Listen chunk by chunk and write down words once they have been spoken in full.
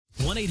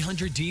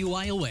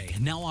1-800-DUIOA,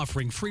 now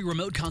offering free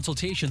remote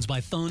consultations by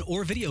phone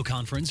or video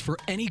conference for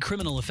any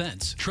criminal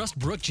offense. Trust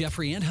Brooke,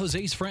 Jeffrey, and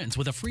Jose's friends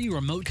with a free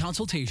remote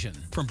consultation.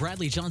 From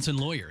Bradley Johnson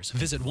Lawyers,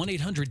 visit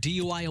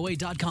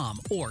 1-800-DUIOA.com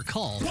or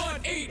call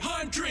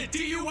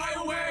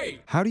 1-800-DUIOA.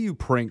 How do you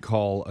prank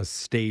call a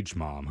stage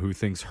mom who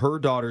thinks her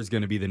daughter's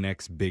going to be the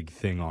next big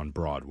thing on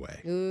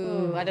Broadway?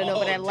 Ooh, I don't know,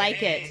 but I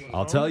like it.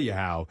 I'll tell you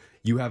how.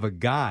 You have a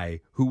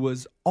guy who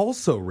was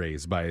also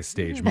raised by a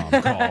stage mom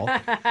call.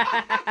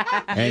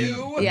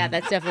 Yeah,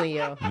 that's definitely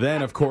you.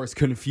 Then, of course,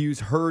 confuse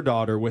her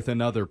daughter with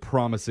another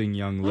promising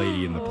young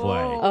lady in the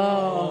play.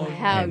 Oh,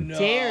 how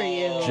dare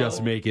you.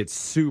 Just make it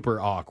super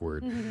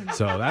awkward.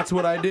 So that's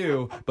what I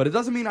do. But it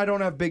doesn't mean I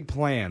don't have big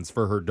plans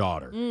for her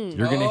daughter.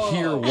 You're going to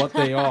hear what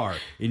they are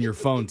in your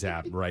phone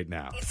tap right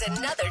now. It's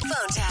another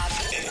phone tap.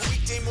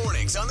 Weekday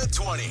mornings on the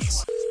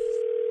 20s.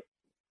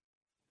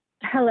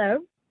 Hello.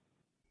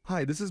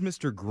 Hi, this is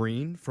Mr.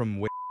 Green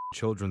from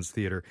Children's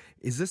Theater.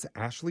 Is this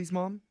Ashley's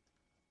mom?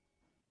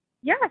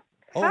 Yes.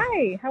 Oh.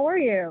 Hi. How are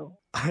you?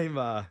 I'm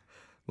a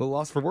little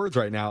lost for words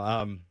right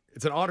now.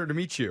 It's an honor to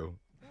meet you.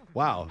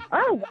 Wow.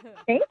 Oh,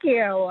 thank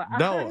you.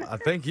 No,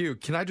 thank you.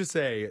 Can I just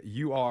say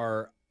you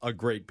are a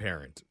great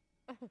parent?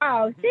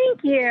 Oh,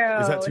 thank you.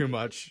 Is that too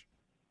much?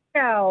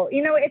 No,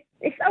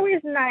 it's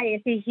always nice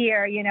to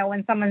hear,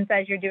 when someone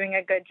says you're doing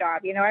a good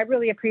job. I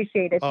really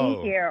appreciate it.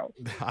 Thank you.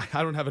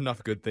 I don't have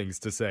enough good things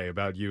to say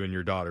about you and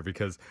your daughter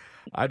because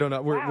I don't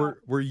know.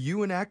 Were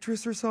you an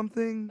actress or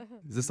something?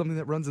 Is this something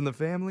that runs in the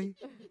family?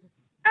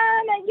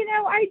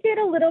 I did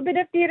a little bit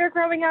of theater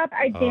growing up.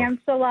 I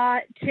danced a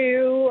lot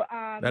too.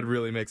 That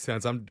really makes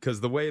sense.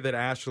 Because the way that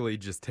Ashley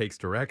just takes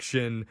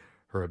direction,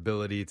 her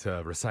ability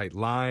to recite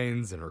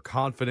lines, and her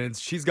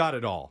confidence, she's got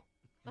it all.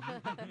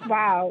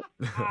 Wow.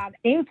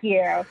 Thank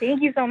you.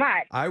 Thank you so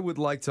much. I would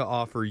like to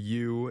offer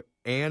you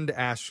and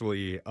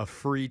Ashley a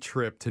free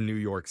trip to New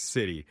York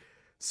City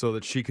so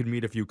that she could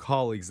meet a few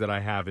colleagues that I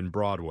have in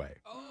Broadway.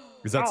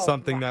 Is that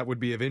something that would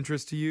be of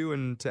interest to you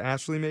and to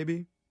Ashley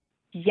maybe?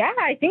 Yeah,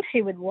 I think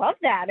she would love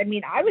that.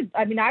 I would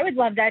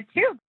love that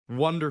too.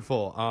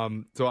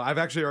 Wonderful. So I've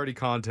actually already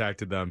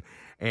contacted them,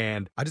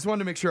 and I just wanted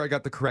to make sure I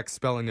got the correct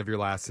spelling of your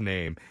last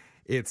name.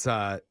 It's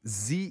Zenfelder.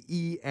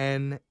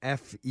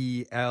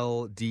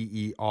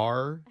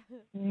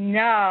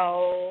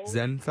 No.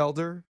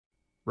 Zenfelder,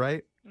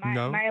 right?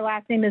 No. My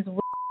last name is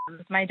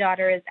Williams. My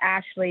daughter is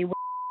Ashley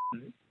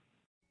Williams.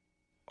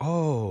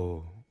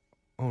 Oh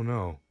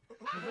no.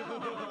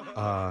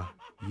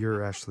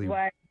 You're Ashley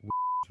What?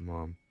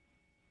 mom.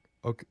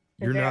 Okay,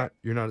 you're not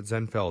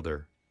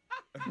Zenfelder.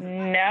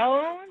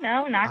 No,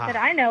 not that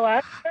I know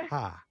of.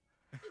 Ha.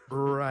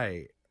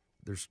 Right.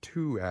 There's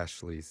two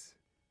Ashleys.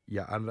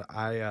 Yeah,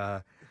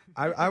 I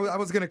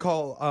was gonna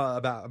call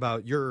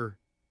about your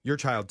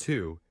child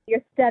too.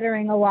 You're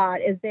stuttering a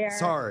lot. Is there?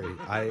 Sorry,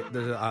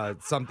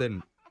 there's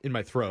something in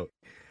my throat.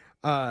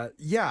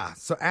 Yeah.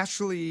 So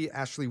Ashley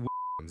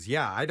Williams.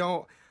 Yeah, I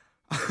don't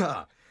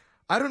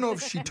know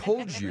if she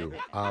told you.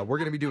 We're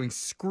gonna be doing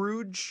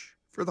Scrooge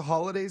for the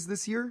holidays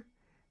this year,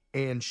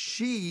 and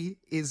she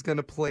is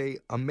gonna play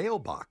a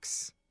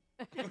mailbox.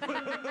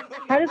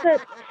 How does a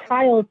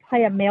child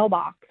play a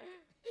mailbox?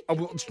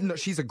 Well, no,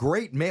 she's a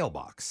great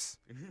mailbox.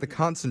 The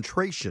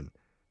concentration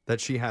that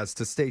she has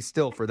to stay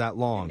still for that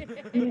long.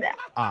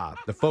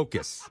 The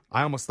focus.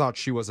 I almost thought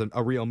she was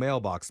a real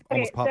mailbox.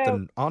 Almost popped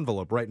an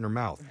envelope right in her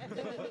mouth.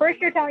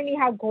 First, you're telling me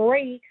how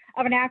great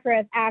of an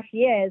actress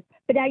Ashley is,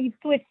 but now you've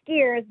switched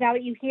gears now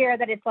that you hear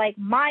that it's like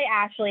my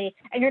Ashley,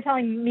 and you're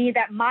telling me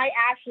that my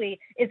Ashley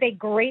is a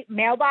great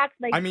mailbox?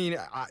 I mean,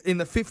 in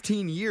the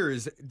 15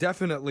 years,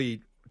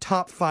 definitely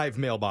top 5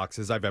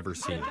 mailboxes I've ever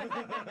seen.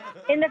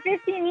 In the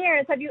 15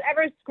 years, have you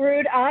ever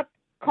screwed up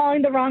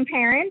calling the wrong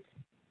parent?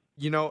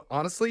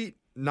 Honestly,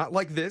 not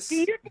like this.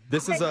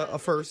 This is a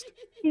first.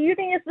 Do you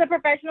think this is a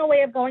professional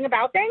way of going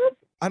about things?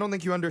 I don't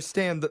think you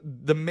understand.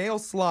 The mail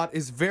slot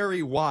is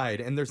very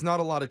wide, and there's not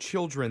a lot of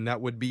children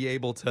that would be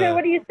able to... So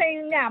what are you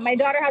saying now? My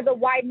daughter has a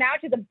wide mouth.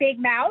 She has a big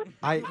mouth?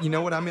 You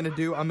know what I'm going to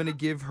do? I'm going to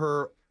give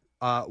her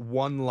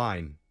one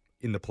line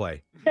in the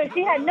play. So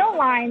she had no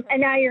lines,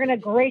 and now you're going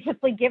to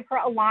graciously give her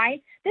a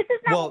line? This is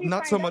not... Well,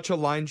 not so much a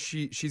line.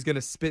 She's going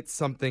to spit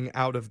something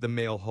out of the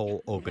mail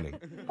hole opening.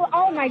 Well,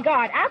 oh, my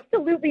God.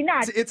 Absolutely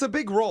not. It's a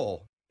big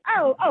role.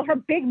 Oh, her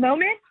big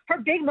moment? Her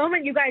big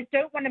moment you guys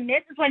don't want to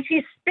miss is when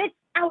she spits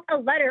out a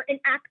letter in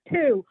Act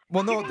 2.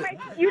 Well, no.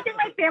 You think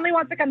my family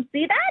wants to come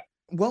see that?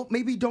 Well,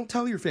 maybe don't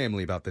tell your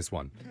family about this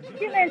one.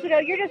 2 minutes ago,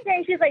 you're just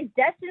saying she's like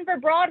destined for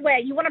Broadway.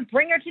 You want to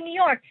bring her to New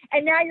York.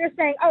 And now you're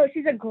saying, oh,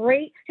 she has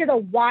a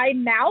wide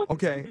mouth.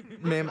 Okay,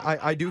 ma'am,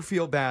 I do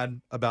feel bad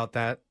about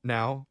that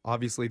now.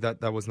 Obviously,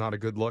 that was not a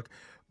good look.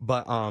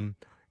 But, and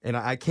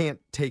I can't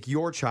take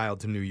your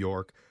child to New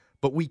York,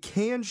 but we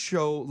can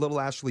show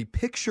little Ashley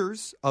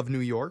pictures of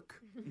New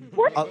York.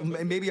 What?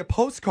 Maybe a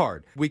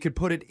postcard. We could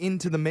put it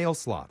into the mail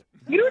slot.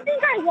 You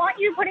think I want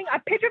you putting a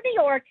picture of New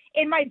York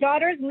in my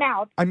daughter's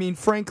mouth? I mean,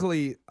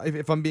 frankly,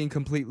 if I'm being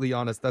completely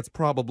honest, that's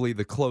probably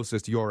the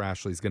closest your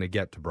Ashley's going to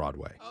get to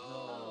Broadway.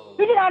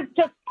 You did not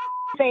just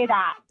say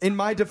that. In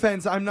my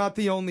defense, I'm not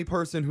the only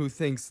person who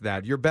thinks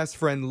that. Your best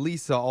friend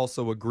Lisa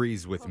also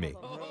agrees with me.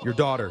 Your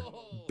daughter,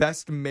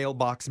 best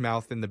mailbox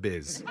mouth in the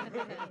biz.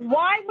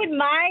 Why would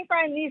my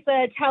friend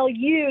Lisa tell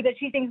you that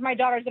she thinks my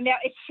daughter's a male?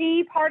 Is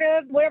she part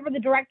of whatever the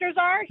directors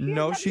are?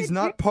 No, she's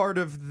not part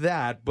of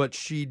that, but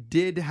she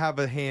did have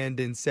a hand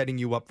in setting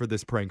you up for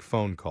this prank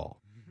phone call.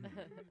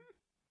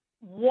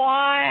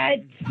 What?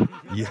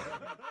 Yeah.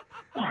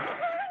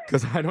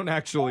 Because I don't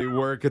actually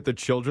work at the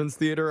Children's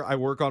Theater. I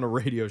work on a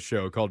radio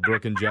show called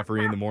Brooke and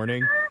Jeffrey in the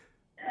Morning.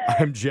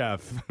 I'm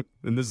Jeff,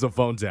 and this is a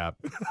phone tap.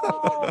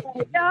 Oh,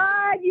 my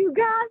God. You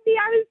got me.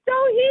 I was so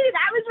heated.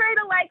 I was ready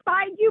to,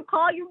 find you,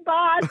 call you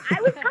boss.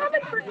 I was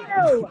coming for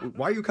you.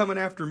 Why are you coming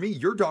after me?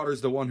 Your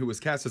daughter's the one who was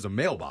cast as a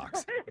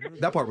mailbox.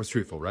 That part was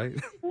truthful, right?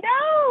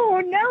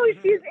 No,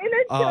 she's in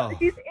a show.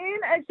 She's in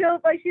a show,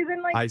 but she's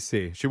in I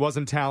see. She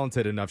wasn't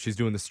talented enough. She's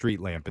doing the street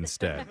lamp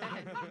instead.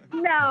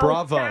 No.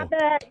 Bravo. Stop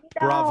it.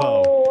 No.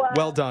 Bravo.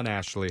 Well done,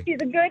 Ashley. She's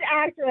a good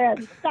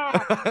actress.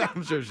 Stop.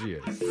 I'm sure she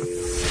is.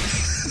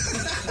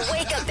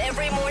 Wake up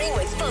every morning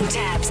with phone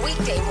taps.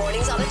 Weekday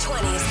mornings on the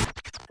 20s.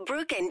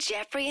 Brooke and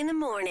Jeffrey in the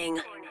morning.